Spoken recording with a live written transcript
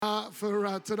out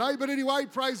for today. But anyway,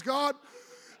 praise God.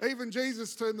 Even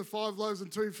Jesus turned the 5 loaves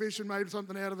and 2 fish and made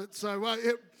something out of it. So,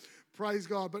 praise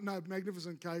God. But no,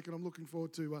 magnificent cake, and I'm looking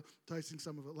forward to tasting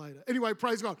some of it later. Anyway,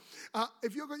 praise God.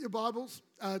 If you've got your Bibles,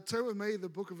 turn with me the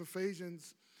book of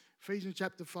Ephesians, Ephesians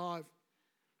chapter 5.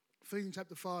 Ephesians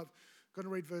chapter 5. I'm going to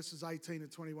read verses 18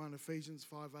 and 21. Ephesians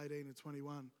 5, 18 and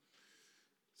 21. It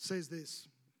says this.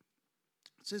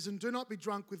 It says, "And do not be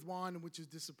drunk with wine, in which is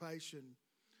dissipation,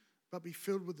 but be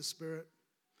filled with the Spirit,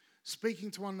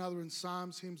 speaking to one another in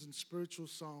psalms, hymns, and spiritual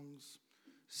songs,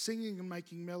 singing and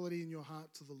making melody in your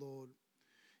heart to the Lord,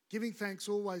 giving thanks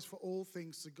always for all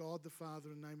things to God the Father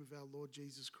in the name of our Lord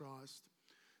Jesus Christ,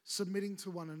 submitting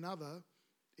to one another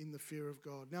in the fear of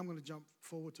God." Now I'm going to jump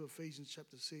forward to Ephesians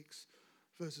chapter 6,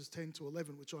 verses 10 to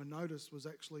 11, which I noticed was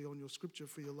actually on your scripture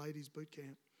for your ladies' boot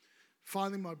camp.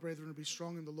 "Finally, my brethren, be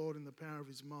strong in the Lord and the power of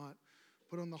his might.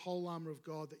 Put on the whole armour of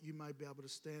God that you may be able to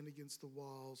stand against the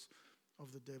wiles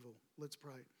of the devil." Let's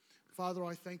pray. Father,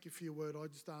 I thank you for your word. I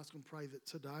just ask and pray that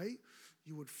today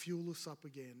you would fuel us up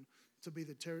again to be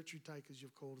the territory takers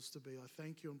you've called us to be. I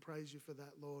thank you and praise you for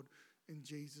that, Lord. In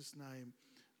Jesus' name,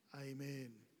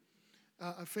 amen.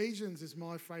 Ephesians is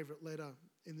my favourite letter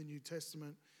in the New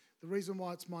Testament. The reason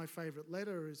why it's my favourite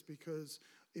letter is because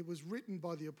it was written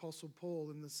by the Apostle Paul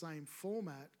in the same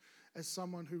format as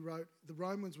someone who wrote, the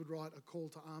Romans would write a call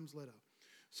to arms letter.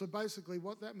 So basically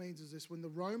what that means is this: when the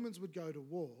Romans would go to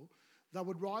war, they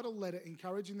would write a letter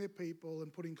encouraging their people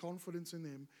and putting confidence in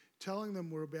them, telling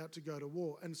them we're about to go to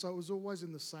war. And so it was always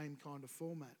in the same kind of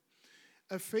format.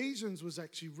 Ephesians was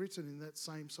actually written in that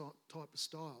same type of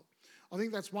style. I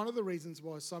think that's one of the reasons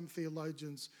why some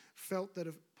theologians felt that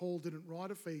if Paul didn't write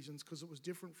Ephesians, because it was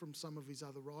different from some of his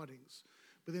other writings.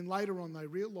 But then later on they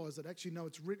realised that actually no,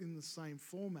 it's written in the same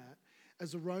format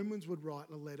as the Romans would write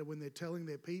a letter when they're telling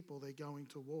their people they're going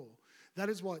to war. That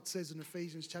is why it says in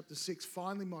Ephesians chapter 6,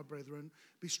 "Finally, my brethren,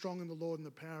 be strong in the Lord and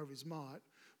the power of his might.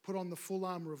 Put on the full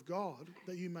armour of God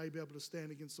that you may be able to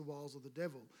stand against the wiles of the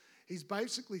devil." He's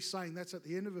basically saying, that's at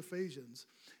the end of Ephesians,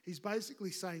 he's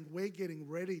basically saying we're getting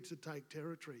ready to take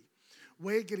territory.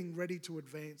 We're getting ready to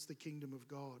advance the kingdom of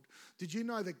God. Did you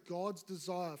know that God's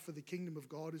desire for the kingdom of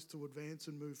God is to advance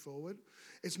and move forward?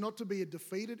 It's not to be a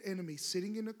defeated enemy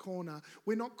sitting in a corner.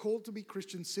 We're not called to be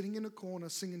Christians sitting in a corner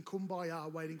singing Kumbaya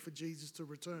waiting for Jesus to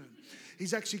return.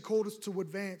 He's actually called us to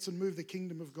advance and move the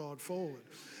kingdom of God forward.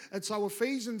 And so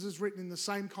Ephesians is written in the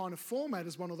same kind of format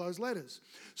as one of those letters.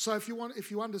 So if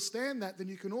you understand that, then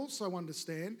you can also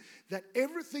understand that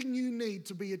everything you need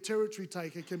to be a territory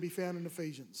taker can be found in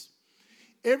Ephesians.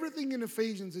 Everything in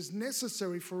Ephesians is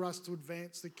necessary for us to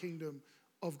advance the kingdom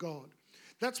of God.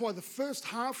 That's why the first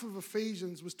half of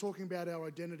Ephesians was talking about our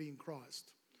identity in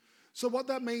Christ. So what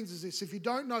that means is this: if you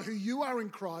don't know who you are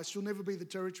in Christ, you'll never be the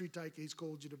territory taker he's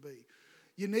called you to be.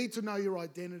 You need to know your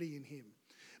identity in him.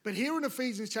 But here in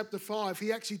Ephesians chapter 5,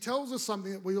 he actually tells us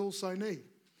something that we also need.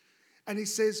 And he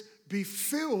says, be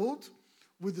filled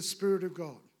with the Spirit of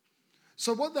God.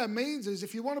 So what that means is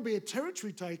if you want to be a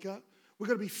territory taker, we've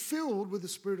got to be filled with the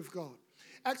Spirit of God.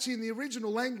 Actually, in the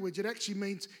original language, it actually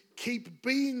means keep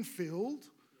being filled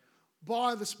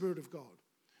by the Spirit of God.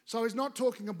 So he's not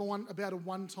talking about a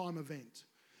one-time event.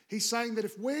 He's saying that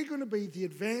if we're going to be the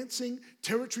advancing,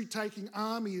 territory-taking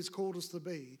army he's called us to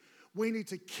be, we need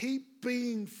to keep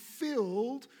being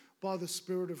filled by the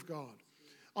Spirit of God.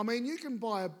 I mean, you can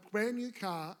buy a brand new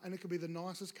car and it can be the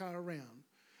nicest car around,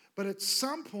 but at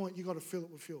some point you've got to fill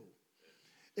it with fuel.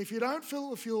 If you don't fill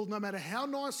it with fuel, no matter how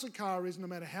nice the car is, no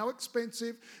matter how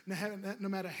expensive, no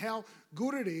matter how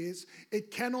good it is,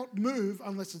 it cannot move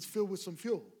unless it's filled with some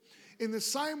fuel. In the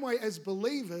same way as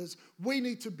believers, we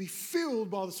need to be filled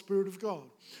by the Spirit of God.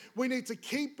 We need to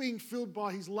keep being filled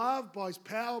by his love, by his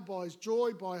power, by his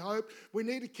joy, by hope. We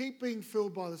need to keep being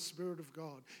filled by the Spirit of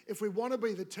God if we want to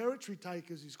be the territory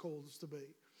takers he's called us to be.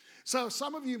 So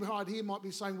some of you right here might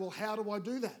be saying, well, how do I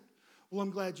do that? Well,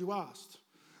 I'm glad you asked.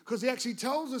 Because he actually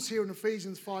tells us here in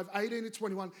Ephesians 5, 18 to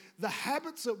 21, the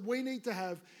habits that we need to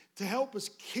have to help us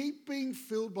keep being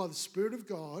filled by the Spirit of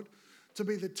God to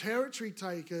be the territory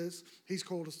takers he's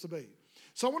called us to be.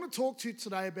 So I want to talk to you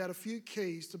today about a few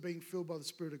keys to being filled by the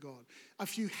Spirit of God. A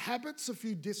few habits, a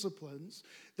few disciplines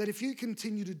that if you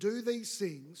continue to do these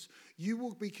things, you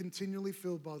will be continually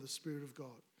filled by the Spirit of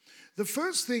God. The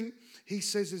first thing he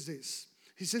says is this.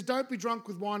 He says, don't be drunk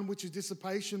with wine, which is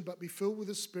dissipation, but be filled with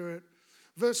the Spirit.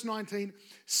 Verse 19,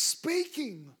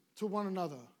 speaking to one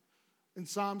another in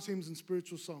psalms, hymns, and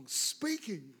spiritual songs.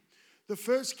 Speaking. The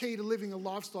first key to living a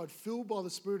lifestyle filled by the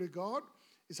Spirit of God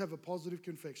is have a positive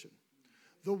confession.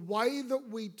 The way that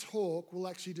we talk will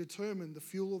actually determine the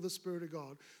fuel of the Spirit of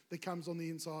God that comes on the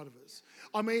inside of us.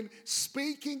 I mean,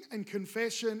 speaking and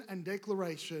confession and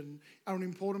declaration are an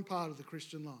important part of the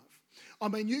Christian life. I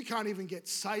mean, you can't even get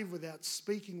saved without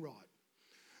speaking right.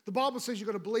 The Bible says you've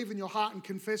got to believe in your heart and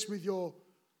confess with your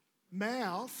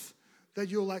mouth that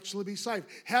you'll actually be saved.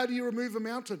 How do you remove a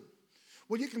mountain?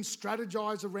 Well, you can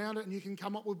strategize around it and you can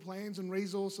come up with plans and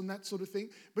resource and that sort of thing.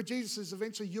 But Jesus says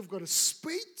eventually you've got to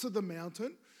speak to the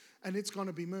mountain and it's going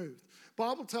to be moved.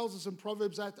 Bible tells us in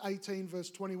Proverbs 18 verse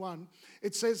 21,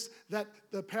 it says that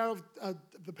the power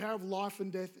of life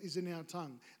and death is in our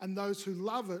tongue, and those who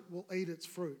love it will eat its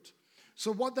fruit.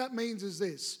 So what that means is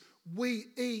this: we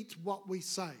eat what we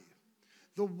say.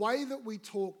 The way that we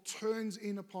talk turns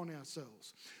in upon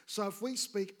ourselves. So if we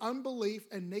speak unbelief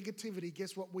and negativity,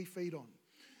 guess what we feed on?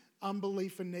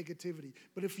 Unbelief and negativity.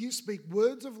 But if you speak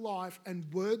words of life and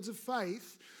words of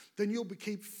faith, then you'll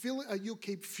keep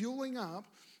fueling up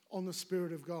on the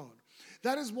Spirit of God.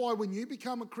 That is why when you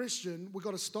become a Christian, we've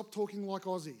got to stop talking like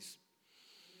Aussies.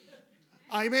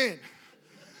 Amen.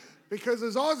 Because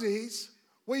as Aussies,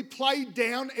 we play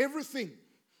down everything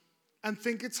and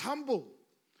think it's humble.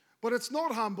 But it's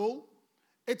not humble,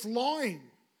 it's lying.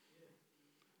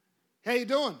 How you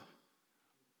doing?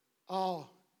 Oh,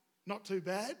 not too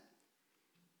bad.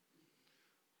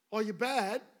 Oh, you're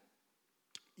bad?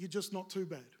 You're just not too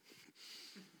bad.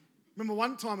 Remember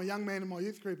one time a young man in my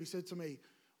youth group, I said to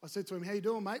him, how you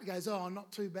doing, mate? He goes, oh,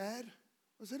 not too bad.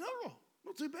 I said, oh,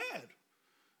 not too bad.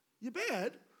 You're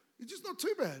bad? You're just not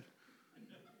too bad.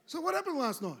 So what happened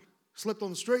last night? Slept on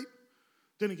the street,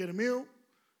 didn't get a meal.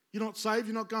 You're not saved,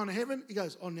 you're not going to heaven. He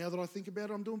goes, oh, now that I think about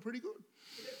it, I'm doing pretty good.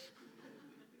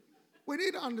 We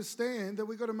need to understand that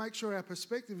we've got to make sure our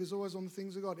perspective is always on the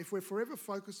things of God. If we're forever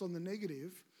focused on the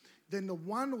negative, then the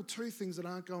one or two things that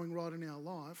aren't going right in our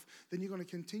life, then you're going to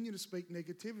continue to speak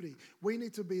negativity. We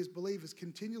need to be, as believers,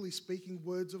 continually speaking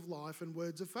words of life and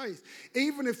words of faith.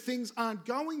 Even if things aren't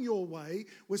going your way,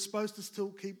 we're supposed to still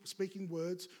keep speaking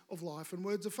words of life and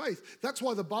words of faith. That's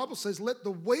why the Bible says, let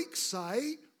the weak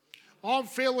say, I'm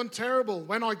feeling terrible.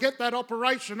 When I get that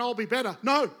operation, I'll be better.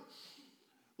 No.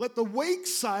 Let the weak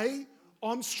say,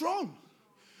 I'm strong.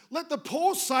 Let the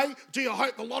poor say, gee, I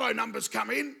hope the lotto numbers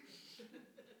come in.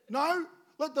 No.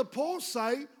 Let the poor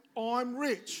say, I'm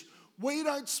rich. We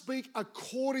don't speak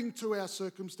according to our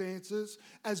circumstances.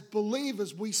 As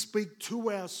believers, we speak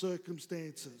to our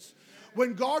circumstances.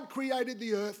 When God created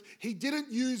the earth, He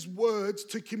didn't use words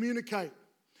to communicate.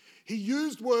 He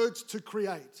used words to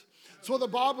create. That's what the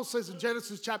Bible says in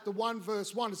Genesis chapter 1,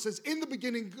 verse 1. It says, in the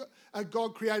beginning,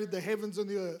 God created the heavens and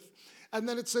the earth. And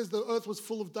then it says the earth was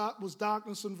full of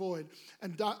darkness and void.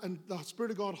 And the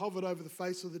Spirit of God hovered over the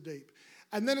face of the deep.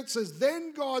 And then it says,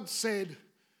 then God said,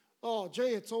 oh, gee,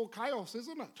 it's all chaos,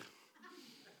 isn't it?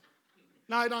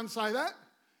 No, He doesn't say that.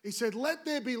 He said, let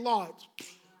there be light.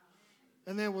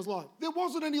 And there was light. There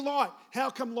wasn't any light.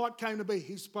 How come light came to be?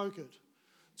 He spoke it.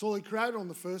 It's all He created on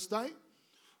the first day.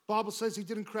 Bible says He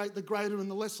didn't create the greater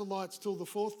and the lesser lights till the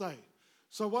fourth day.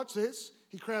 So watch this.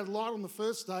 He created light on the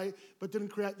first day, but didn't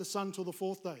create the sun till the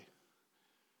fourth day.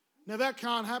 Now that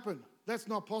can't happen. That's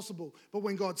not possible. But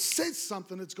when God says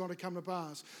something, it's going to come to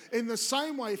pass. In the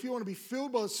same way, if you want to be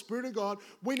filled by the Spirit of God,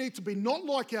 we need to be not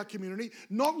like our community,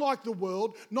 not like the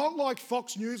world, not like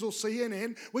Fox News or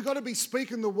CNN. We've got to be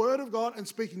speaking the Word of God and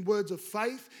speaking words of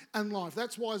faith and life.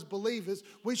 That's why as believers,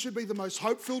 we should be the most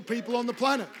hope-filled people on the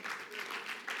planet.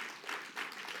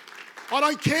 I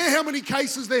don't care how many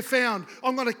cases they're found.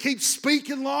 I'm going to keep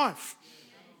speaking life.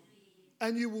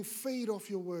 And you will feed off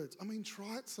your words. I mean,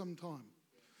 try it sometime.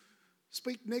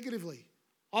 Speak negatively.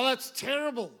 Oh, that's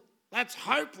terrible. That's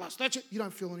hopeless. You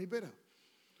don't feel any better.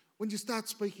 When you start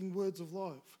speaking words of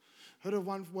life. Heard of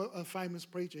a famous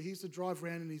preacher. He used to drive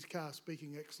around in his car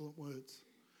speaking excellent words.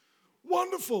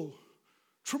 Wonderful.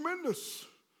 Tremendous.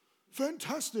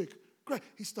 Fantastic. Great.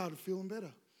 He started feeling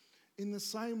better. In the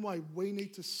same way, we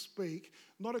need to speak,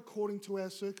 not according to our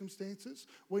circumstances.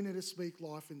 We need to speak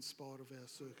life in spite of our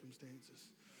circumstances.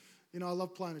 You know, I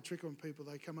love playing a trick on people.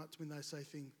 They come up to me and they say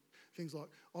things like,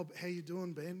 oh, how you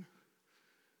doing, Ben?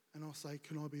 And I'll say,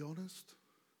 can I be honest?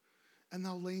 And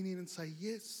they'll lean in and say,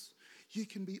 yes, you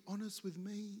can be honest with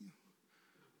me.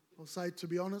 I'll say, to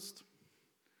be honest,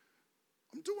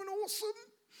 I'm doing awesome.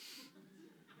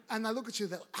 And they look at you,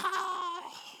 they're like,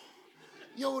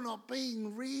 you're not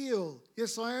being real.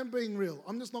 Yes, I am being real.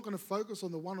 I'm just not going to focus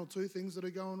on the one or two things that are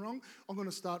going wrong. I'm going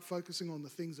to start focusing on the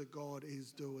things that God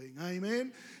is doing.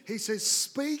 Amen? He says,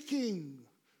 speaking.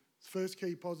 First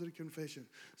key, positive confession.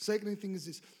 Second thing is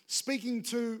this, speaking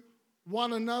to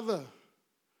one another.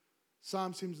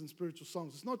 Psalms, hymns, and spiritual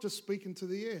songs. It's not just speaking to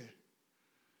the air.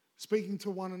 Speaking to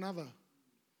one another.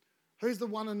 Who's the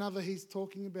one another he's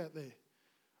talking about there?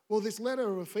 Well, this letter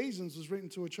of Ephesians was written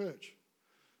to a church.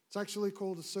 It's actually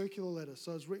called a circular letter,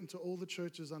 so it's written to all the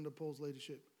churches under Paul's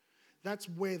leadership. That's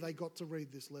where they got to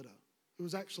read this letter. It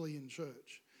was actually in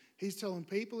church. He's telling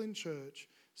people in church,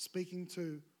 speaking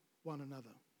to one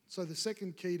another. So the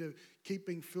second key to keep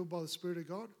being filled by the Spirit of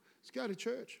God is go to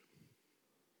church.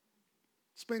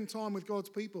 Spend time with God's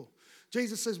people.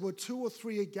 Jesus says, where 2 or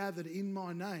 3 are gathered in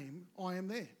my name, I am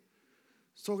there.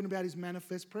 He's talking about his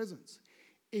manifest presence.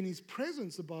 In his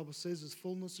presence, the Bible says, is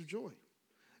fullness of joy.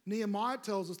 Nehemiah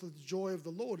tells us that the joy of the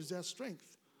Lord is our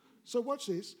strength. So watch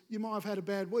this. You might have had a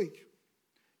bad week.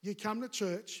 You come to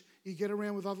church, you get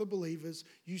around with other believers,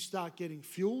 you start getting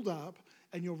fueled up,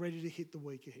 and you're ready to hit the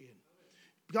week ahead.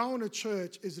 Going to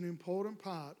church is an important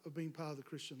part of being part of the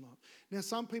Christian life. Now,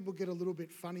 some people get a little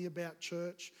bit funny about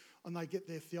church and they get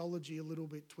their theology a little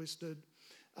bit twisted.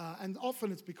 And often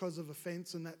it's because of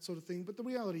offence and that sort of thing. But the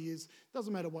reality is, it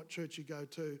doesn't matter what church you go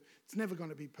to, it's never going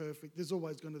to be perfect. There's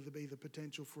always going to be the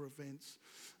potential for offence.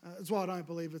 That's why I don't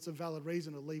believe it's a valid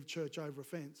reason to leave church over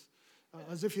offence.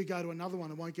 As if you go to another one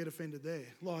and won't get offended there.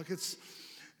 Like, it's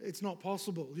not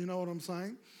possible, you know what I'm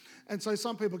saying? And so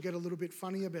some people get a little bit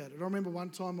funny about it. I remember one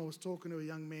time I was talking to a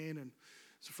young man, and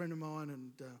it's a friend of mine,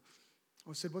 and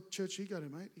I said, what church do you go to,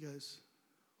 mate? He goes,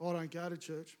 I don't go to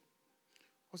church.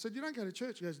 I said, you don't go to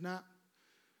church? He goes, nah.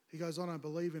 He goes, I don't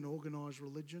believe in organised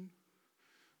religion.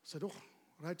 I said,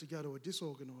 I'd hate to go to a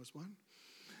disorganised one.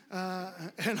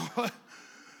 And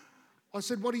I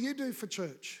said, what do you do for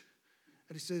church?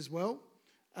 And he says, well,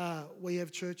 we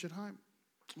have church at home.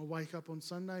 I wake up on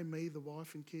Sunday, me, the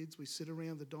wife and kids, we sit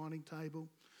around the dining table.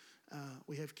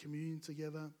 We have communion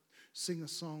together, sing a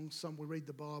song, we read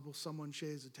the Bible, someone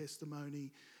shares a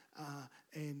testimony,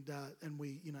 and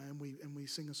we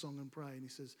sing a song and pray. And he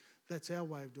says, that's our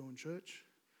way of doing church.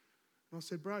 And I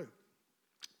said, bro,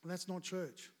 that's not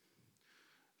church.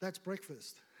 That's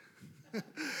breakfast.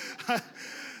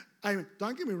 Amen.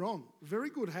 Don't get me wrong. Very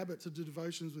good habit to do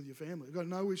devotions with your family. I've got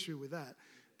no issue with that.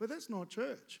 But that's not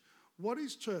church. What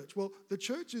is church? Well, the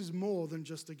church is more than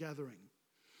just a gathering.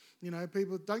 You know,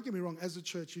 people, don't get me wrong, as a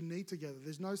church, you need to gather.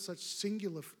 There's no such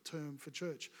singular term for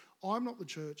church. I'm not the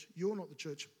church, you're not the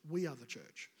church, we are the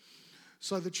church.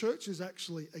 So the church is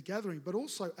actually a gathering, but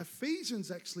also Ephesians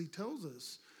actually tells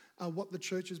us what the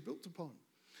church is built upon.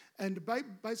 And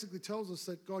basically tells us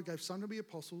that God gave some to be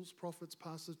apostles, prophets,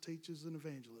 pastors, teachers, and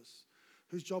evangelists,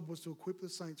 whose job was to equip the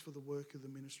saints for the work of the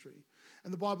ministry.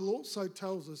 And the Bible also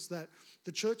tells us that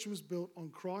the church was built on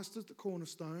Christ as the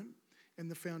cornerstone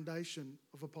and the foundation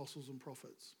of apostles and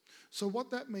prophets. So what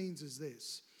that means is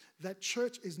this, that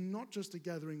church is not just a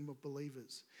gathering of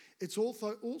believers. It's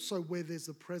also where there's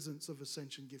the presence of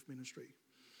Ascension Gift Ministry.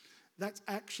 That's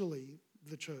actually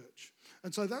the church.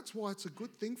 And so that's why it's a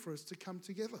good thing for us to come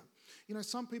together. You know,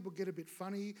 some people get a bit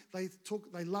funny. They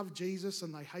love Jesus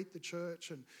and they hate the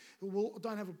church and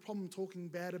don't have a problem talking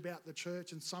bad about the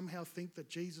church and somehow think that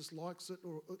Jesus likes it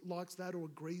or likes that or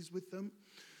agrees with them.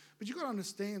 But you've got to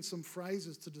understand some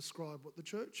phrases to describe what the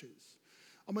church is.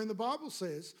 I mean, the Bible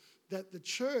says that the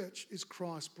church is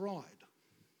Christ's bride.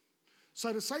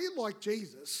 So to say you like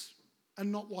Jesus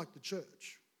and not like the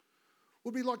church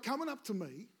would be like coming up to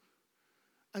me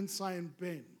and saying,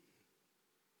 Ben,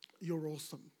 you're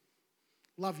awesome.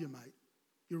 Love you, mate.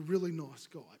 You're a really nice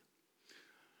guy.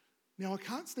 Now, I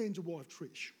can't stand your wife,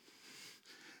 Trish.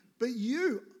 But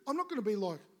I'm not going to be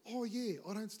like, oh, yeah,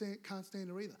 can't stand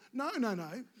her either. No.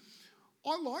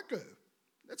 I like her.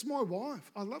 That's my wife.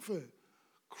 I love her.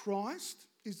 Christ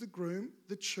is the groom.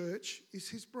 The church is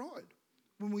his bride.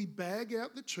 When we bag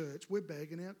out the church, we're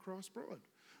bagging out Christ's bride.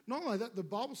 Not only that, the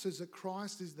Bible says that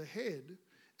Christ is the head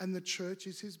and the church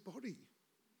is his body.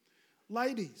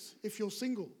 Ladies, if you're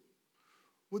single,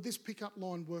 would this pick-up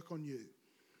line work on you?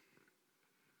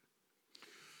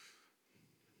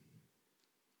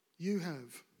 You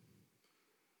have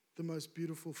the most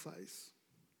beautiful face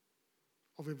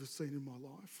I've ever seen in my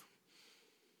life.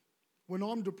 When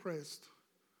I'm depressed,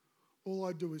 all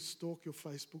I do is stalk your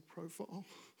Facebook profile,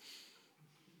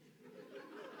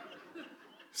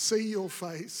 see your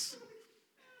face,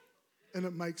 and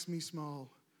it makes me smile.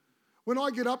 When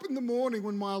I get up in the morning,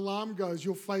 when my alarm goes,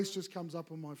 your face just comes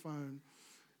up on my phone.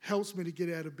 Helps me to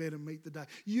get out of bed and meet the day.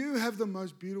 You have the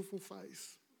most beautiful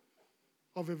face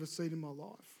I've ever seen in my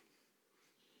life.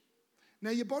 Now,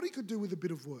 your body could do with a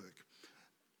bit of work.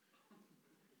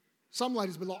 Some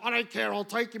ladies will be like, I don't care, I'll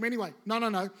take him anyway.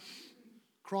 No.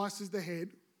 Christ is the head.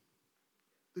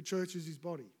 The church is his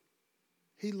body.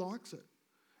 He likes it.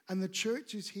 And the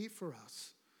church is here for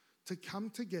us to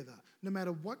come together, no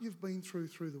matter what you've been through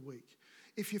the week.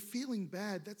 If you're feeling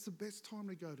bad, that's the best time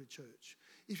to go to church.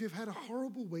 If you've had a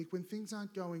horrible week when things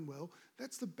aren't going well,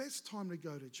 that's the best time to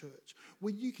go to church.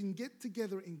 When you can get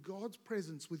together in God's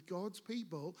presence with God's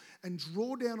people and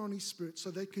draw down on His Spirit so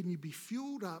that can you be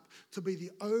fueled up to be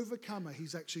the overcomer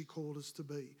He's actually called us to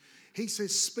be. He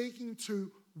says, speaking to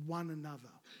one another.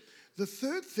 The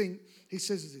third thing He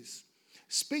says is this: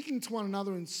 speaking to one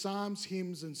another in psalms,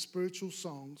 hymns, and spiritual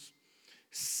songs,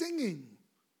 singing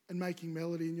and making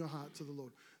melody in your heart to the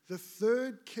Lord. The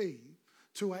third key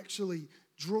to actually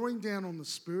drawing down on the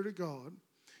Spirit of God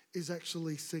is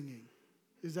actually singing.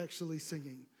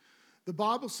 The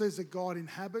Bible says that God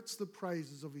inhabits the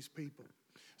praises of His people.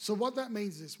 So what that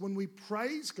means is when we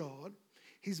praise God,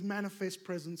 His manifest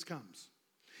presence comes.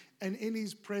 And in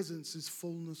His presence is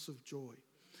fullness of joy.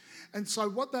 And so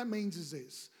what that means is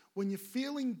this: when you're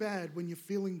feeling bad, when you're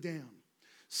feeling down,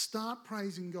 start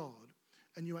praising God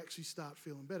and you actually start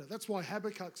feeling better. That's why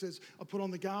Habakkuk says, I put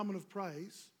on the garment of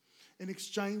praise in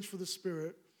exchange for the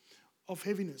spirit of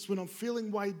heaviness. When I'm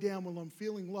feeling weighed down, when I'm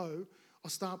feeling low, I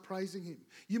start praising Him.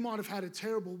 You might have had a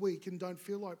terrible week and don't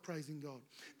feel like praising God.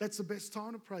 That's the best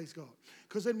time to praise God,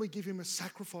 because then we give Him a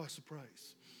sacrifice of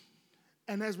praise.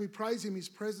 And as we praise Him, His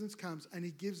presence comes and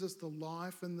He gives us the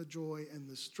life and the joy and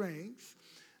the strength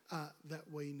that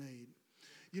we need.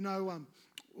 You know,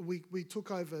 we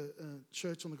took over a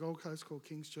church on the Gold Coast called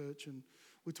King's Church, and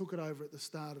we took it over at the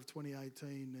start of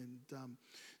 2018. And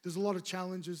there's a lot of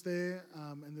challenges there,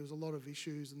 and there's a lot of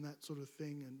issues and that sort of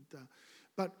thing.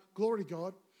 But glory to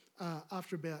God,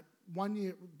 after about 1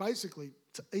 year, basically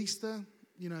to Easter,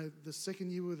 you know, the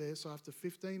second year we were there, so after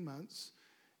 15 months,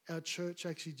 our church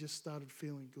actually just started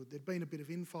feeling good. There'd been a bit of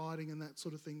infighting and that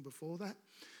sort of thing before that,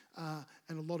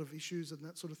 and a lot of issues and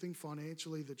that sort of thing.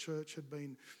 Financially, the church had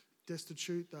been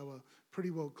destitute. They were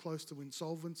pretty well close to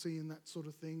insolvency and that sort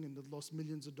of thing, and had lost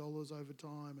millions of dollars over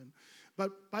time.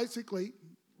 But basically,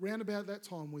 round about that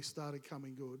time, we started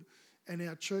coming good, and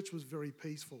our church was very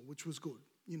peaceful, which was good.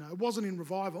 You know, it wasn't in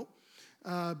revival,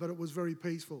 but it was very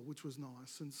peaceful, which was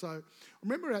nice. And so I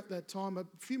remember at that time, a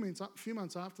few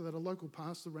months after that, a local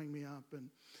pastor rang me up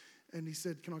and he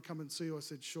said, can I come and see you? I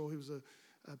said, sure. He was a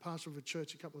pastor of a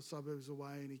church a couple of suburbs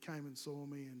away, and he came and saw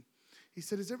me, and he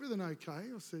said, is everything okay?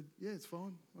 I said, yeah, it's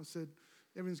fine. I said,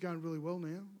 everything's going really well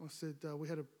now. I said, we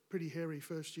had a pretty hairy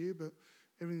first year, but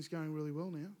everything's going really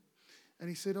well now. And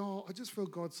he said, oh, I just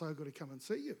felt God so good to come and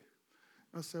see you.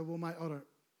 I said, well, mate, I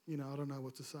don't know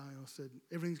what to say. I said,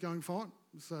 everything's going fine.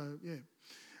 So,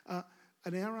 yeah.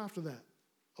 An hour after that,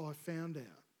 I found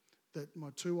out that my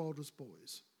two oldest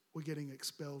boys were getting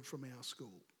expelled from our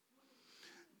school.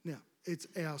 Now, it's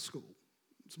our school.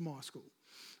 It's my school.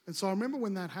 And so I remember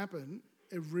when that happened,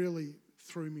 it really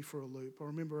threw me for a loop. I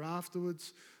remember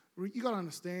afterwards, you got to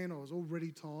understand, I was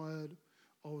already tired.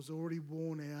 I was already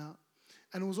worn out.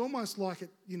 And it was almost like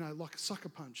like a sucker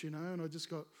punch, and I just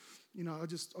got,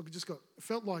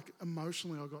 felt like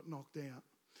emotionally I got knocked out.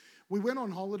 We went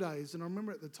on holidays, and I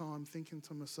remember at the time thinking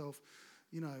to myself,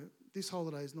 this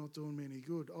holiday is not doing me any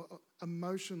good.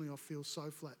 Emotionally, I feel so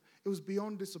flat. It was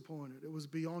beyond disappointed. It was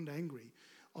beyond angry.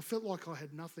 I felt like I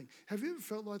had nothing. Have you ever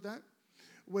felt like that?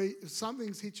 Where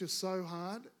something's hit you so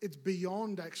hard, it's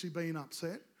beyond actually being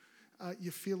upset.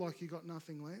 You feel like you got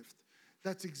nothing left.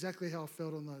 That's exactly how I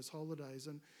felt on those holidays.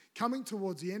 And coming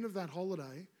towards the end of that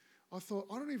holiday, I thought,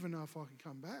 I don't even know if I can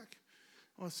come back.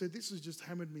 I said, this has just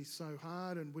hammered me so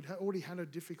hard, and we'd already had a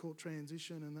difficult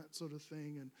transition and that sort of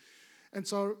thing. And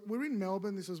so we're in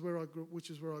Melbourne. This is where I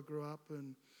grew up,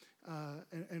 and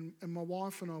my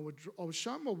wife and I was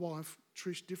showing my wife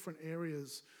Trish different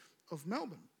areas of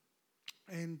Melbourne,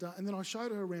 and then I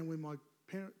showed her around where my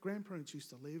grandparents used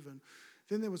to live, and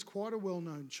then there was quite a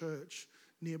well-known church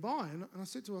nearby, and I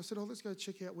said to her, oh, let's go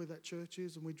check out where that church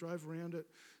is, and we drove around it.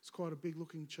 It's quite a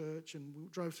big-looking church, and we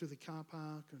drove through the car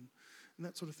park and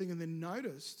that sort of thing, and then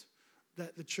noticed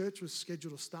that the church was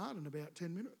scheduled to start in about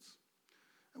 10 minutes.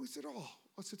 And we said,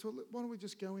 I said to her, why don't we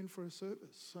just go in for a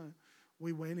service? So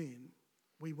we went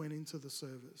into the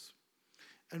service.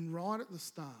 And right at the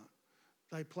start,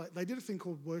 they did a thing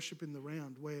called Worship in the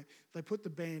Round, where they put the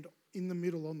band in the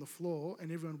middle on the floor and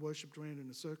everyone worshipped around in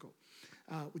a circle,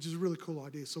 which is a really cool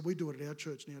idea. So we do it at our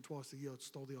church now twice a year. I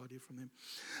stole the idea from them.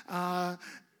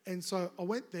 And so I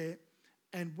went there,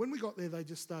 and when we got there, they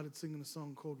just started singing a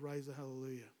song called Raise a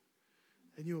Hallelujah.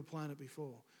 And you were playing it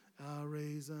before.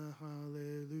 Raise a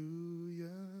hallelujah.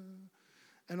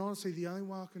 And honestly, the only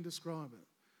way I can describe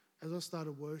it, as I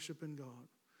started worshiping God,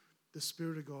 the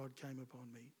Spirit of God came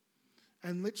upon me.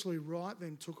 And literally right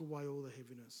then took away all the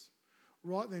heaviness.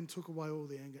 right then took away all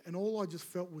the anger. And all I just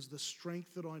felt was the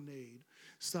strength that I need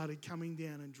started coming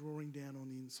down and drawing down on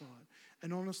the inside.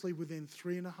 And honestly, within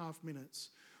 3.5 minutes,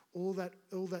 all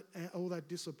that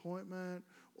disappointment,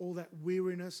 all that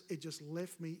weariness, it just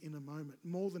left me in a moment.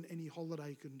 More than any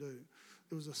holiday can do.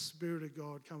 There was a Spirit of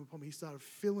God come upon me. He started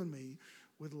filling me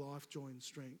with life, joy, and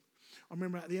strength. I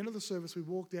remember at the end of the service, we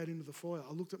walked out into the foyer.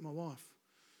 I looked at my wife.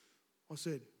 I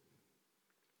said,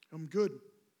 I'm good.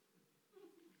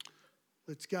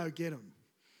 Let's go get them.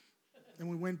 And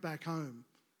we went back home,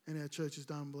 and our church is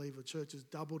unbelievable. Church has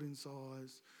doubled in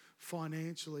size.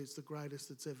 Financially, it's the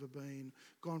greatest it's ever been.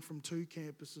 Gone from 2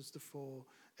 campuses to 4,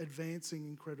 advancing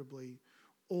incredibly,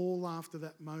 all after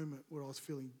that moment where I was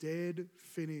feeling dead,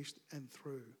 finished, and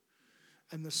through.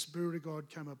 And the Spirit of God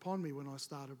came upon me when I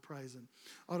started praising.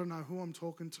 I don't know who I'm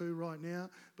talking to right now,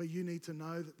 but you need to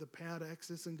know that the power to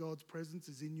access in God's presence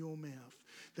is in your mouth.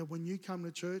 That when you come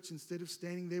to church, instead of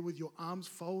standing there with your arms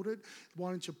folded,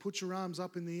 why don't you put your arms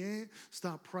up in the air,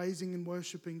 start praising and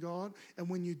worshiping God. And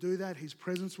when you do that, His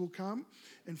presence will come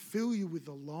and fill you with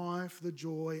the life, the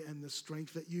joy, and the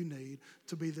strength that you need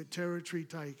to be the territory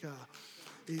taker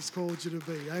He's called you to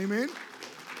be. Amen?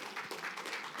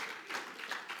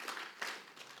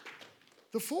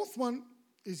 The fourth one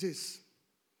is this.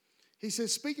 He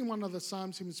says, speaking one another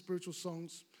psalms, hymns, and spiritual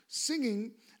songs,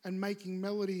 singing and making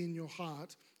melody in your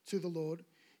heart to the Lord,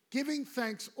 giving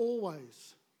thanks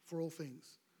always for all things.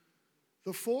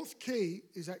 The fourth key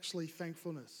is actually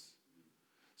thankfulness.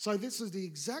 So this is the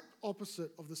exact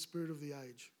opposite of the spirit of the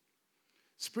age.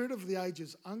 Spirit of the age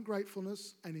is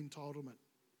ungratefulness and entitlement.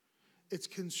 It's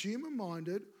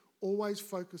consumer-minded, always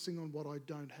focusing on what I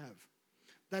don't have.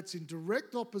 That's in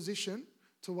direct opposition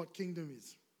to what kingdom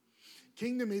is.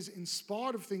 Kingdom is, in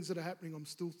spite of things that are happening, I'm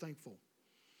still thankful.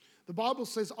 The Bible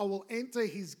says, I will enter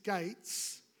His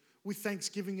gates with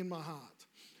thanksgiving in my heart.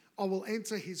 I will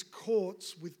enter His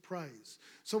courts with praise.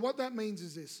 So what that means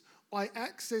is this. I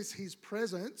access His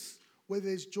presence where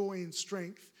there's joy and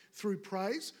strength through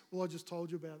praise. Well, I just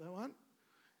told you about that one.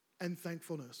 And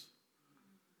thankfulness.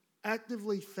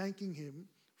 Actively thanking Him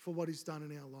for what He's done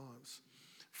in our lives.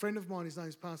 A friend of mine, his name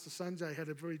is Pastor Sanjay, had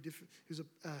a very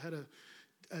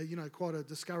quite a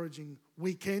discouraging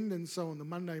weekend, and so on the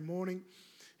Monday morning,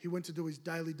 he went to do his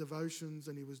daily devotions,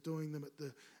 and he was doing them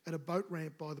at a boat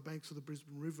ramp by the banks of the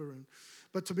Brisbane River.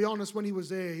 But to be honest, when he was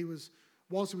there,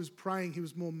 whilst he was praying, he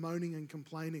was more moaning and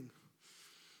complaining.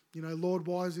 You know, Lord,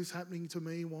 why is this happening to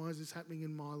me? Why is this happening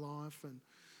in my life?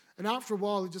 And after a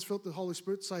while, he just felt the Holy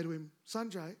Spirit say to him,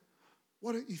 Sanjay,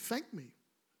 why don't you thank me?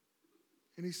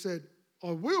 And he said,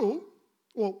 I will.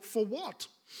 Well, for what?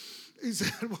 He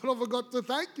said, what have I got to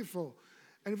thank you for?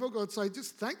 And if I God say,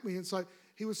 just thank me. And so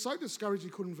he was so discouraged he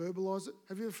couldn't verbalise it.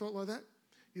 Have you ever felt like that?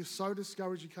 You're so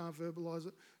discouraged you can't verbalise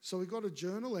it. So he got a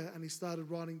journal out and he started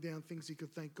writing down things he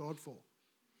could thank God for.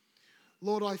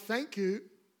 Lord, I thank you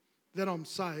that I'm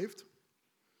saved.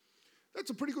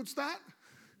 That's a pretty good start.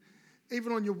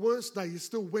 Even on your worst day, you're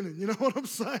still winning. You know what I'm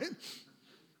saying?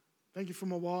 Thank you for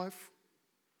my wife.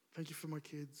 Thank you for my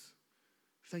kids.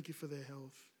 Thank you for their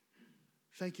health.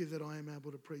 Thank you that I am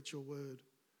able to preach your word.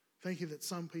 Thank you that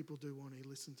some people do want to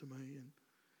listen to me.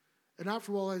 And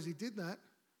after a while, as he did that,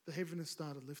 the heaviness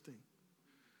started lifting.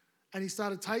 And he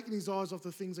started taking his eyes off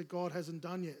the things that God hasn't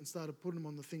done yet and started putting them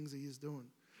on the things he is doing.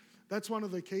 That's one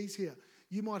of the keys here.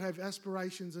 You might have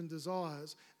aspirations and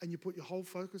desires and you put your whole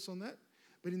focus on that.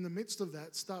 But in the midst of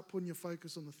that, start putting your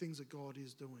focus on the things that God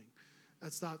is doing.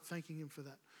 And start thanking Him for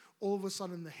that. All of a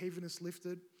sudden, the heaviness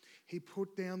lifted. He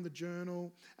put down the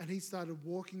journal and he started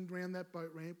walking around that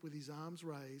boat ramp with his arms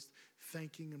raised,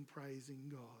 thanking and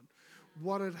praising God.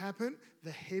 What had happened?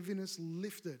 The heaviness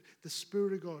lifted. The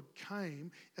Spirit of God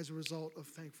came as a result of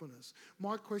thankfulness.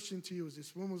 My question to you is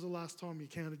this. When was the last time you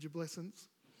counted your blessings?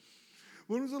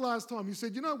 When was the last time you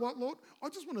said, you know what, Lord, I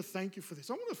just want to thank you for this.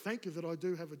 I want to thank you that I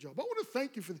do have a job. I want to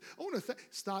thank you for this. I want to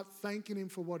start thanking Him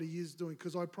for what He is doing,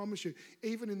 because I promise you,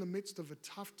 even in the midst of a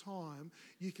tough time,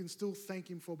 you can still thank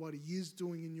Him for what He is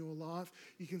doing in your life.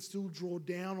 You can still draw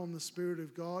down on the Spirit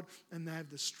of God and have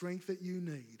the strength that you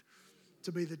need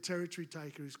to be the territory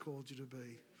taker He's called you to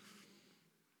be.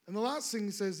 And the last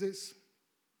thing says this,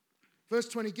 verse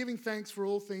 20, giving thanks for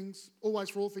all things, always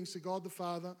for all things to God the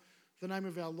Father, the name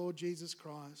of our Lord Jesus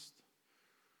Christ.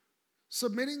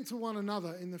 Submitting to one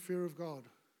another in the fear of God.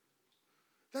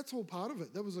 That's all part of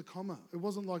it. That was a comma. It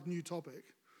wasn't like new topic.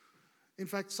 In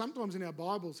fact, sometimes in our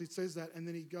Bibles it says that and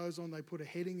then he goes on, they put a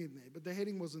heading in there. But the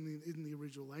heading wasn't in the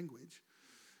original language.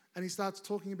 And he starts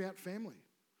talking about family.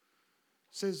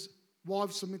 It says,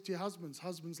 wives submit to your husbands.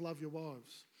 Husbands love your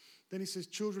wives. Then he says,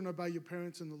 children, obey your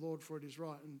parents in the Lord, for it is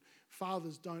right. And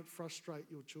fathers, don't frustrate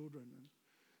your children. And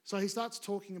so he starts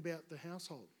talking about the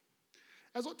household.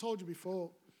 As I told you before,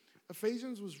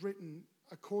 Ephesians was written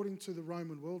according to the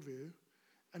Roman worldview,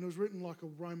 and it was written like a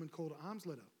Roman call to arms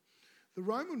letter. The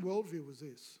Roman worldview was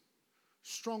this: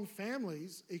 strong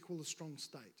families equal a strong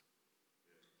state.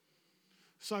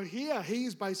 So here he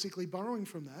is basically borrowing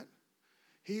from that.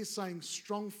 He is saying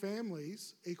strong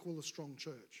families equal a strong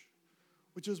church,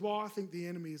 which is why I think the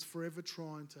enemy is forever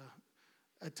trying to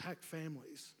attack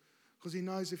families, because he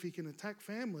knows if he can attack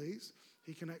families,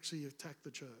 he can actually attack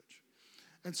the church.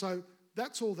 And so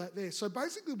that's all that there. So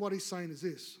basically what he's saying is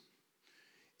this: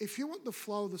 if you want the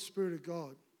flow of the Spirit of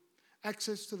God,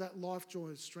 access to that life, joy,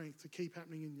 and strength to keep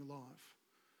happening in your life,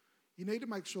 you need to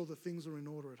make sure that things are in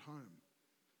order at home.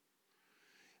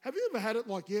 Have you ever had it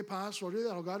like, yeah, Pastor, I'll do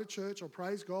that, I'll go to church, I'll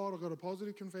praise God, I've got a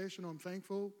positive confession, I'm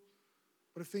thankful.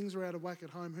 But if things are out of whack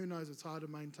at home, who knows it's hard to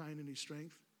maintain any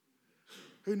strength?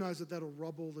 Who knows that that'll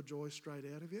rob all the joy straight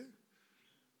out of you?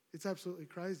 It's absolutely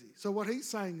crazy. So what he's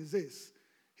saying is this.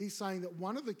 He's saying that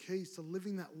one of the keys to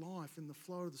living that life in the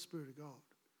flow of the Spirit of God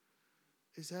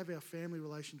is to have our family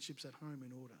relationships at home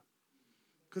in order.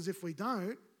 Because if we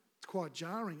don't, it's quite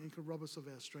jarring and can rob us of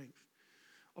our strength.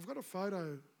 I've got a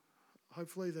photo,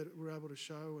 hopefully, that we're able to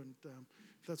show, and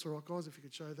if that's all right, guys, if you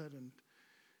could show that. And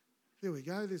there we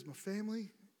go, there's my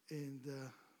family, and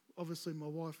obviously my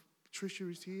wife Patricia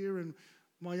is here, and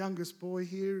my youngest boy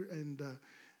here, and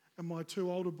my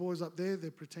two older boys up there,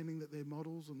 they're pretending that they're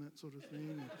models and that sort of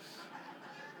thing.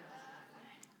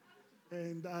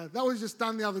 And that was just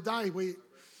done the other day.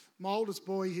 My oldest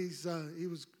boy, he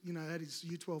was, had his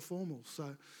U12 formals,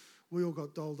 so we all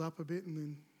got dolled up a bit, and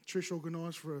then Trish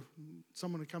organised for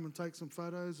someone to come and take some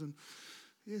photos. And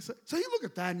yeah, so you look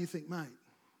at that and you think, mate,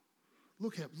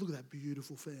 look at that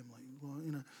beautiful family.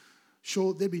 Well,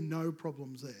 sure, there'd be no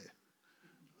problems there.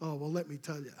 Oh, well, let me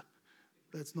tell you,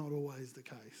 that's not always the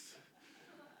case.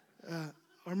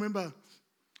 I remember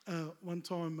one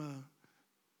time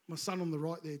my son on the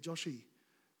right there, Joshy,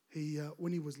 he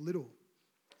when he was little,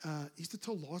 he used to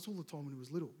tell lies all the time when he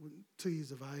was little, 2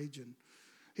 years of age. And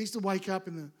he used to wake up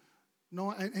in the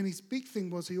night, and his big thing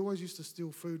was he always used to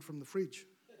steal food from the fridge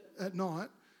at night,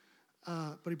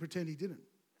 but he pretended he didn't.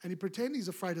 And he pretended he's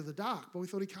afraid of the dark, but we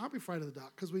thought he can't be afraid of the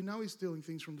dark because we know he's stealing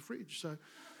things from the fridge. So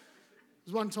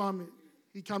there's one time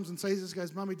he comes and sees us,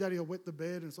 goes, Mummy, Daddy, I'll wet the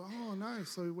bed. And it's like, oh, no.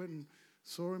 So we went and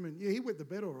saw him, and yeah, he wet the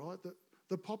bed all right.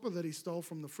 The popper that he stole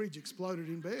from the fridge exploded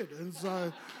in bed. And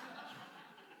so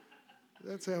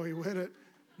that's how he wet it.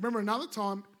 Remember another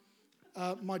time,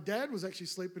 my dad was actually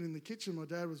sleeping in the kitchen. My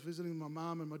dad was visiting my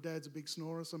mum, and my dad's a big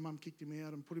snorer, so Mum kicked him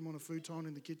out and put him on a futon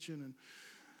in the kitchen.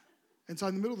 And so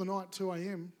in the middle of the night, 2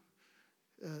 a.m.,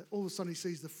 all of a sudden he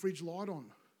sees the fridge light on.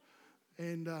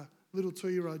 And little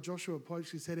 2-year-old Joshua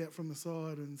pokes his head out from the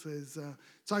side and says,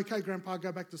 it's okay, Grandpa,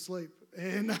 go back to sleep.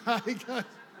 And he goes...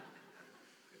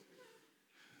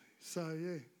 So,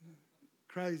 yeah,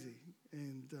 crazy.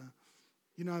 And,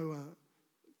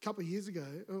 a couple of years ago,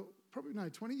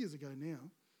 20 years ago now,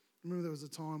 I remember there was a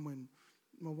time when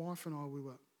my wife and I, we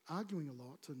were arguing a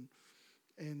lot, and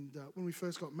when we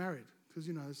first got married, because,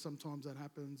 sometimes that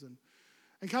happens. And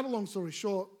cut a long story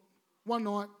short, one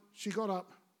night she got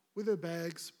up with her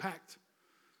bags packed,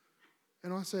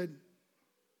 and I said,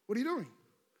 what are you doing?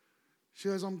 She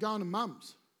goes, I'm going to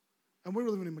Mum's. And we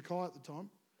were living in Mackay at the time.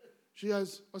 She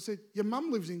goes, I said, your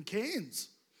mum lives in Cairns.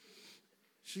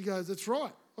 She goes, that's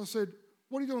right. I said,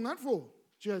 what are you doing that for?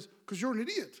 She goes, because you're an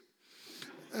idiot.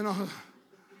 And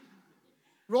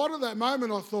right at that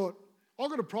moment, I thought, I've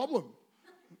got a problem.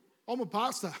 I'm a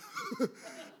pastor.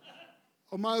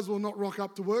 I may as well not rock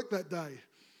up to work that day.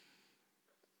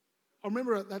 I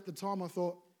remember at the time I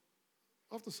thought,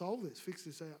 I have to solve this, fix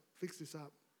this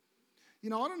up. I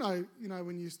don't know,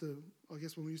 when we used to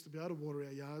be able to water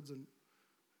our yards, and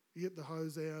you get the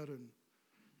hose out and you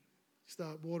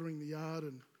start watering the yard,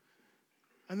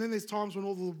 and then there's times when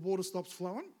all the water stops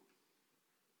flowing.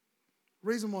 The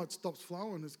reason why it stops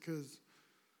flowing is because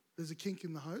there's a kink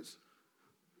in the hose.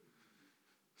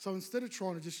 So instead of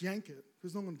trying to just yank it,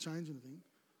 it's not going to change anything.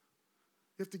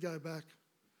 You have to go back,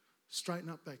 straighten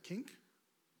up that kink,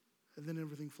 and then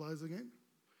everything flows again.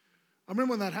 I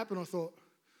remember when that happened, I thought,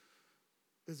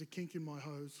 there's a kink in my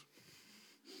hose.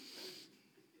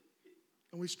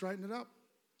 And we straightened it up.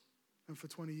 And for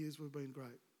 20 years, we've been great.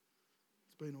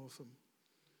 It's been awesome.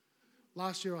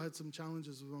 Last year, I had some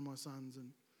challenges with one of my sons, and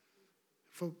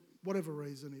for whatever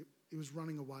reason, he was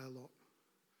running away a lot,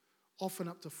 often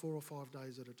up to 4 or 5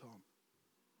 days at a time.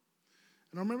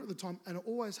 And I remember at the time, and it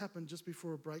always happened just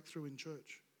before a breakthrough in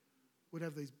church. We'd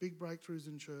have these big breakthroughs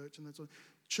in church, and that's all.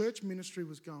 church ministry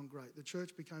was going great. The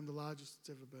church became the largest it's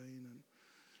ever been,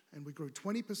 and we grew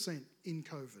 20% in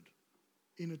COVID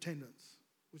in attendance,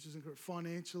 which is incredible.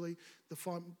 Financially,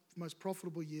 the most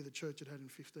profitable year the church had had in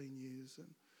 15 years, and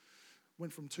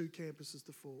went from 2 campuses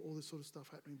to 4, all this sort of stuff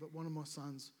happening. But one of my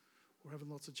sons we're having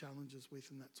lots of challenges with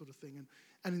and that sort of thing.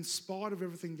 And in spite of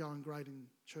everything going great in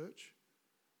church,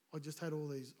 I just had all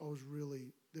these,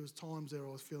 there was times there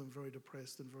I was feeling very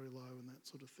depressed and very low and that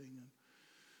sort of thing.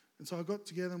 And so I got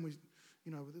together and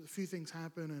a few things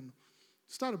happened and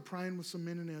started praying with some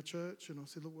men in our church. And I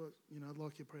said, look, I'd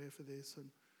like your prayer for this. And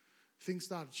things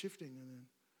started shifting. And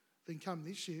then come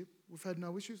this year, we've had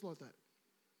no issues like that.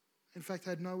 In fact,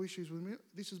 had no issues with me.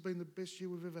 This has been the best year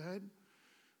we've ever had.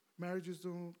 Marriage is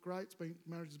doing great.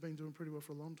 Marriage has been doing pretty well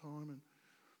for a long time. And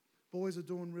boys are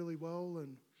doing really well.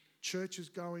 And church is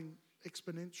going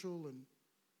exponential. And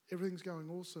everything's going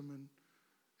awesome.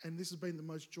 And this has been the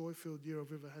most joy-filled year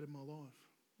I've ever had in my life,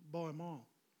 by a mile.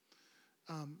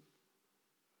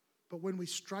 But when we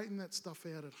straighten that stuff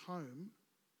out at home,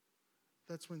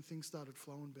 that's when things started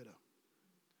flowing better.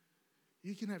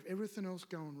 You can have everything else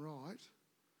going right,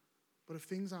 but if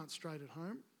things aren't straight at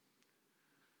home,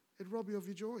 it'd rob you of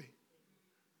your joy.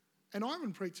 And I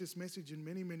haven't preached this message in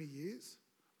many, many years.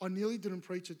 I nearly didn't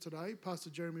preach it today.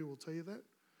 Pastor Jeremy will tell you that.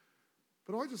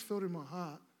 But I just felt in my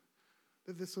heart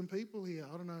that there's some people here,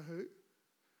 I don't know who,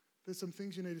 there's some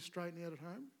things you need to straighten out at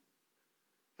home.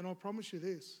 And I promise you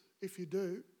this, if you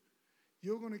do,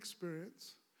 you're going to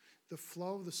experience the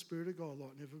flow of the Spirit of God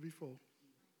like never before.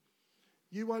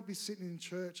 You won't be sitting in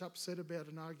church upset about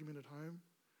an argument at home.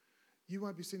 You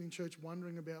won't be sitting in church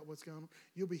wondering about what's going on.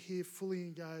 You'll be here fully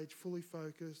engaged, fully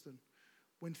focused. And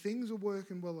when things are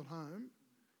working well at home,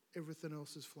 everything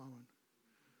else is flowing.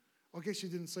 I guess you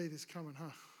didn't see this coming, huh?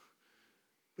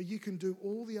 But you can do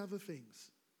all the other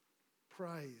things.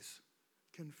 Praise,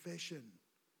 confession,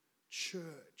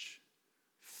 church,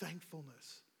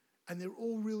 thankfulness. And they're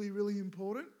all really, really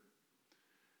important.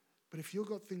 But if you've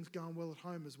got things going well at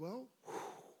home as well,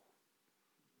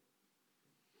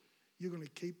 you're going to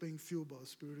keep being fueled by the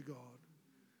Spirit of God.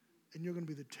 And you're going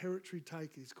to be the territory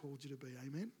taker He's called you to be.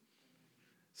 Amen?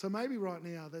 So maybe right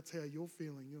now that's how you're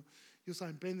feeling. You're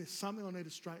saying, Ben, there's something I need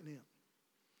to straighten out.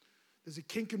 There's a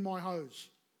kink in my hose.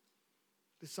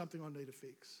 There's something I need to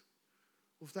fix.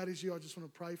 Well, if that is you, I just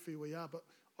want to pray for you where you are. But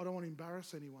I don't want to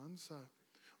embarrass anyone. So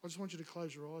I just want you to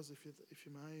close your eyes if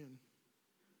you may.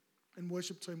 And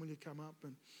worship team when you come up.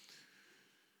 And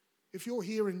if you're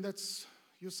here and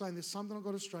you're saying there's something I've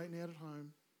got to straighten out at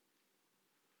home.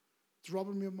 It's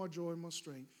robbing me of my joy and my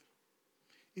strength.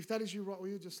 If that is you, right, will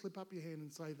you just slip up your hand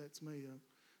and say, that's me,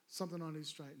 something I need to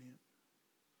straighten out.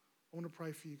 I want to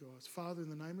pray for you guys. Father, in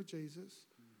the name of Jesus,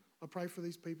 I pray for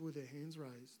these people with their hands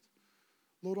raised.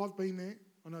 Lord, I've been there.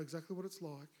 I know exactly what it's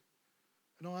like.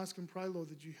 And I ask and pray, Lord,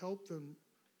 that you help them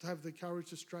to have the courage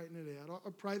to straighten it out. I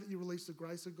pray that you release the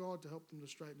grace of God to help them to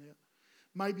straighten out.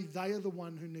 Maybe they are the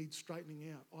one who needs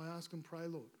straightening out. I ask and pray,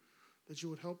 Lord, that you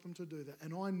would help them to do that.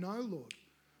 And I know, Lord,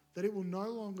 that it will no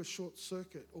longer short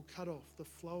circuit or cut off the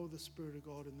flow of the Spirit of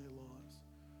God in their lives.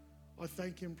 I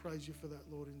thank you and praise you for that,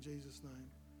 Lord, in Jesus' name.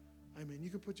 Amen. You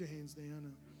can put your hands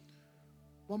down.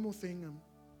 One more thing.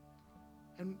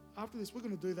 And after this, we're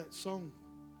going to do that song,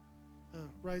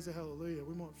 Raise a Hallelujah.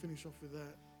 We might finish off with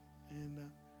that.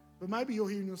 But maybe you're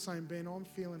here and you're saying, Ben, I'm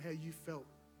feeling how you felt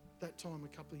that time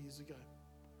a couple of years ago.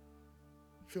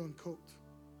 Feeling cooked,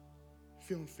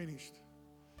 feeling finished,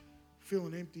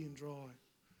 feeling empty and dry.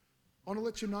 I want to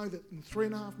let you know that in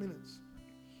 3.5 minutes,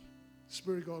 the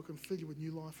Spirit of God can fill you with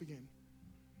new life again.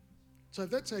 So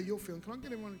if that's how you're feeling, can I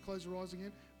get everyone to close your eyes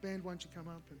again? Band, won't you come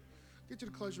up and get you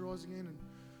to close your eyes again? And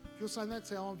if you're saying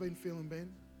that's how I've been feeling,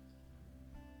 Ben,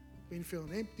 been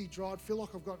feeling empty, dry, feel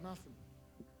like I've got nothing.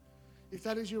 If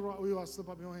that is you, right, will you slip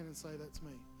up your hand and say, that's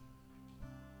me.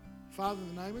 Father,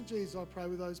 in the name of Jesus, I pray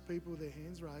with those people with their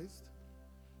hands raised.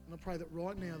 And I pray that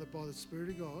right now, that by the Spirit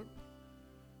of God,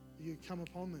 that you would come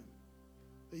upon them.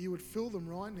 That you would fill them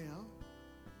right now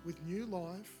with new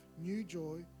life, new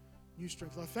joy, new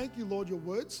strength. I thank you, Lord, your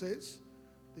word says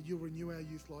that you'll renew our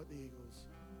youth like the eagles.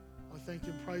 I thank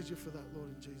you and praise you for that, Lord,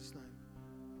 in Jesus'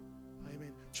 name.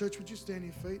 Amen. Church, would you stand on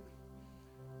your feet?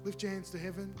 Lift your hands to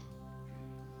heaven.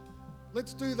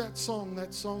 Let's do that song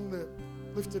that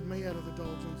lifted me out of the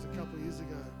doldrums a couple of years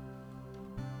ago.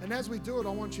 And as we do it,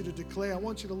 I want you to declare, I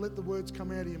want you to let the words come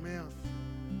out of your mouth.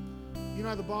 You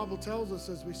know, the Bible tells us,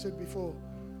 as we said before,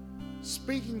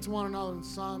 speaking to one another in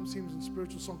psalms, hymns, and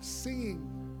spiritual songs, singing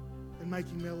and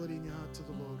making melody in your heart to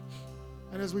the Lord.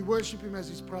 And as we worship Him, as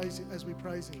we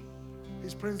praise Him,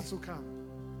 His presence will come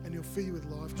and He'll fill you with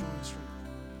life, joy, and strength.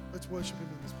 Let's worship Him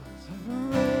in this place.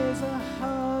 Raise a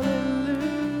hallelujah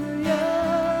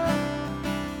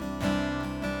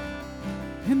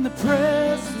in the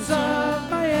presence of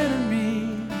my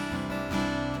enemy.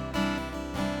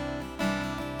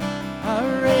 I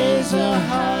raise a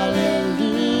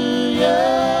hallelujah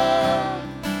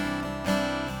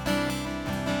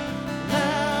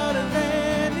louder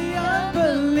than the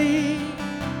unbelief.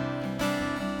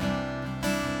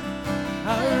 I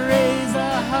raise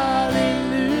a hallelujah.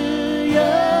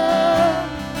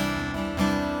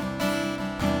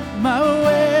 My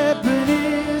weapon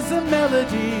is a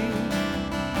melody.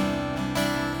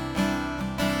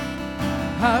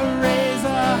 I raise a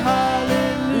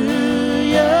hallelujah.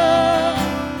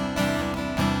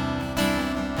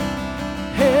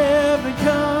 Heaven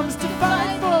comes to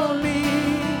fight for me.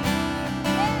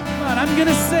 Come on, I'm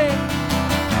gonna sing.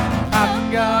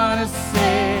 I'm gonna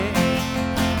sing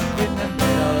in the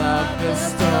middle of the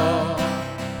storm.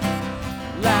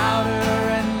 Louder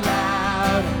and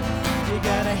louder, you're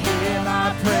gonna hear my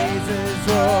praises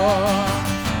roar.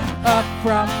 Up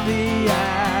from the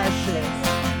ashes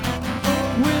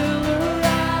will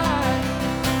arise.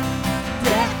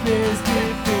 Death is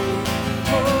defeated.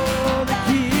 Oh, the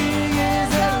King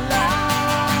is alive.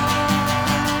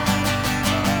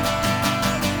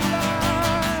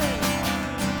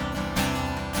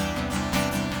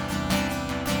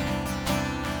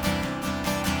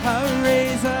 I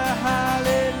raise a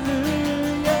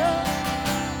hallelujah.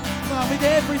 Come on,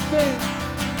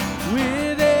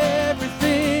 with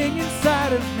everything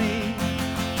inside of me.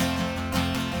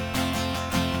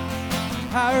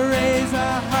 I raise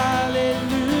a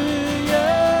hallelujah.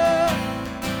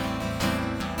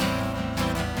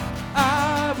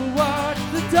 I will watch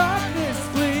the darkness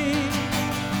flee.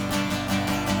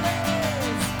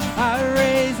 I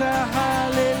raise a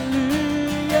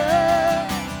hallelujah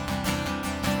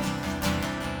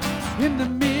in the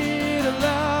middle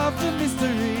of the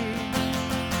mystery.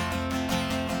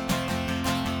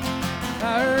 I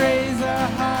raise a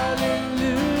hallelujah.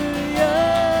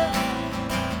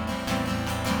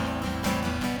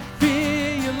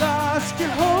 Fear you lost your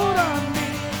hold on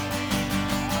me.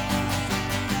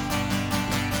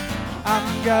 I'm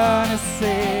gonna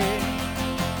sing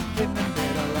in the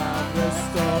middle of the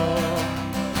storm.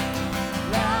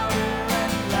 Louder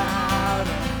and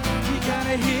louder, you're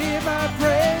gonna hear my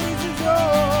praises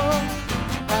roar.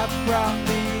 Up from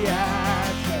the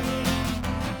ashes,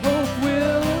 hope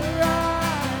will arise.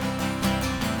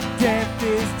 Death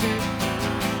is defeated.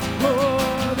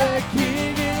 Oh, the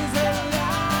King is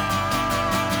alive.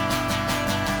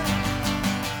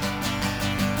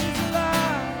 He's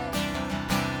alive.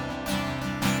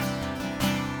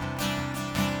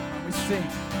 And we sing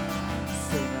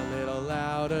a little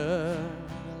louder.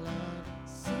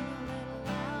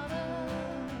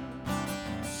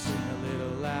 Sing a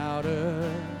little louder.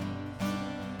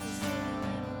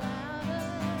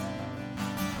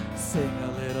 Sing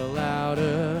a little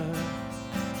louder.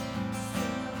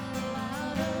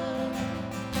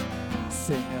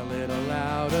 Sing a little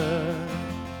louder.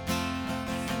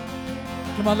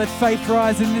 Come on, let faith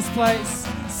rise in this place.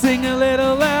 Sing a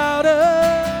little louder.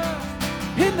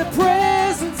 In the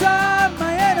presence of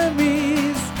my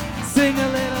enemies. Sing a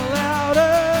little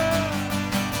louder.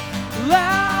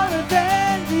 Louder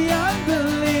than the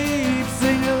unbelief.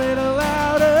 Sing a little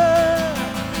louder.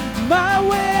 My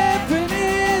weapon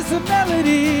is a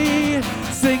melody.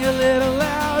 Sing a little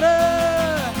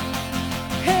louder.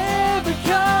 Heaven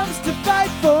comes to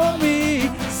fight for me.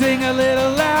 Sing a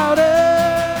little louder.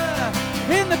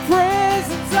 In the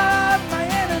presence of my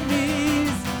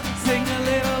enemies. Sing a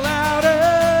little louder.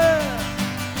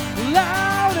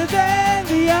 Louder than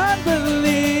the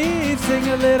unbelief. Sing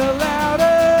a little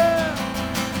louder.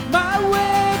 My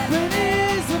weapon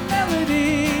is a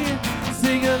melody.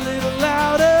 Sing a little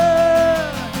louder.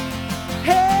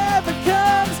 Heaven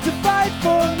comes to fight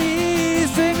for me.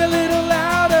 Sing a little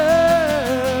louder.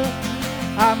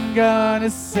 I'm gonna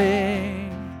sing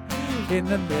in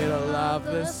the middle of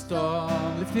the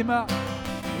storm. Lift him up.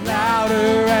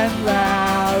 Louder and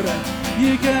louder.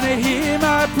 You're gonna hear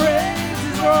my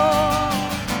praises roar.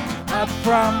 Up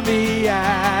from the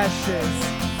ashes,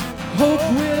 hope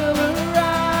will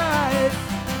arise.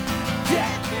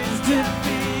 Death is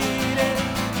defeated.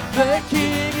 The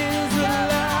King is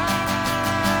alive.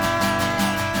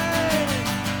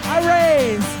 I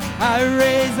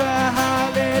raise a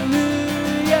hallelujah.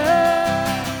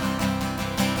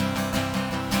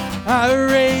 I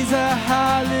raise a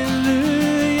hallelujah.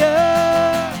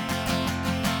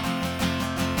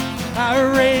 I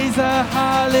raise a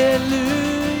hallelujah.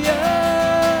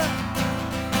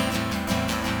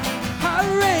 I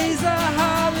raise a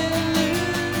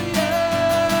hallelujah.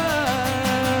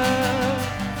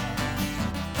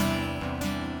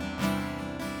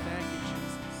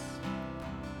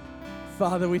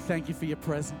 Father, we thank you for your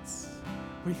presence.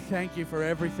 We thank you for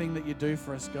everything that you do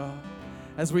for us, God.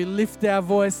 As we lift our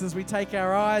voice, as we take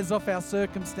our eyes off our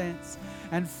circumstance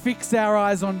and fix our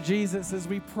eyes on Jesus, as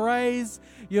we praise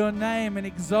your name and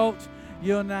exalt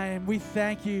your name, we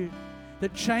thank you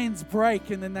that chains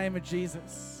break in the name of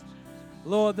Jesus.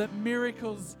 Lord, that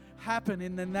miracles happen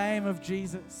in the name of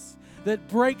Jesus, that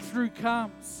breakthrough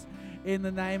comes in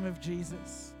the name of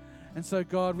Jesus. And so,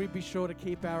 God, we be sure to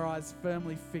keep our eyes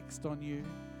firmly fixed on you,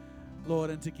 Lord,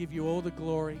 and to give you all the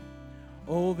glory,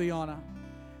 all the honor,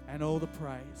 and all the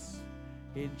praise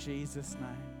in Jesus'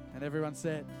 name. And everyone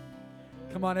said,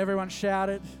 come on, everyone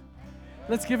shouted.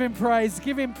 Let's give him praise.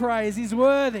 Give him praise. He's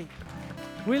worthy.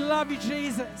 We love you,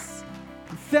 Jesus.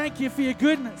 Thank you for your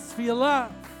goodness, for your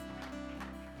love.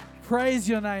 Praise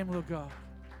your name, Lord God.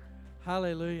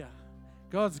 Hallelujah.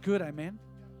 God's good, amen.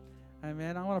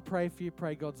 Amen. I want to pray for you,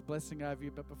 pray God's blessing over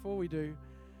you. But before we do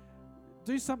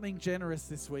something generous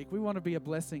this week. We want to be a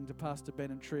blessing to Pastor Ben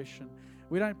and Trish. And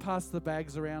we don't pass the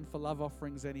bags around for love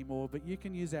offerings anymore, but you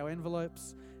can use our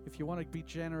envelopes if you want to be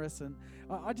generous. And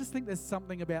I just think there's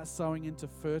something about sowing into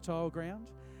fertile ground.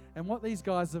 And what these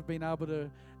guys have been able to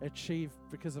achieve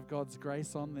because of God's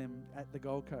grace on them at the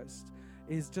Gold Coast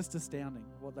is just astounding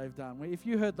what they've done. If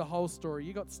you heard the whole story,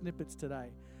 you got snippets today.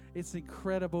 It's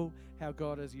incredible how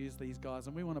God has used these guys,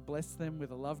 and we want to bless them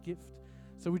with a love gift.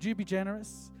 So would you be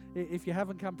generous? If you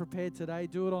haven't come prepared today,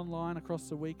 do it online across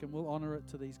the week, and we'll honor it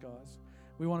to these guys.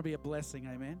 We want to be a blessing,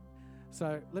 amen?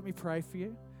 So let me pray for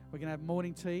you. We're going to have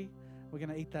morning tea. We're going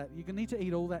to eat that. You're going to need to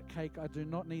eat all that cake. I do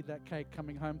not need that cake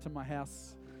coming home to my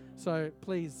house. So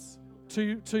please,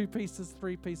 two pieces,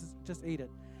 3 pieces, just eat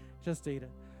it. Just eat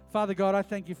it. Father God, I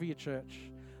thank you for your church.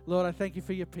 Lord, I thank you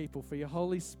for your people, for your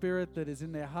Holy Spirit that is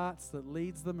in their hearts, that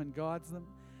leads them and guides them.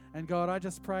 And God, I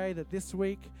just pray that this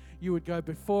week you would go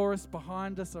before us,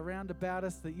 behind us, around about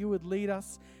us, that you would lead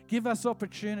us, give us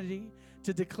opportunity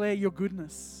to declare your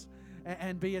goodness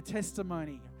and be a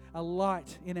testimony, a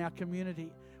light in our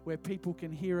community where people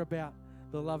can hear about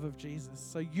the love of Jesus.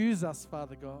 So use us,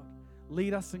 Father God.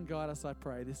 Lead us and guide us, I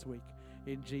pray, this week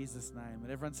in Jesus' name.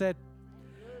 And everyone said,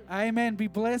 amen. Be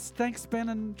blessed. Thanks, Ben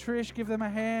and Trish. Give them a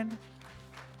hand.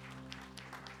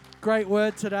 Great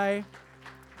word today.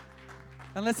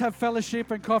 And let's have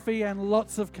fellowship and coffee and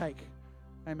lots of cake.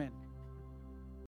 Amen.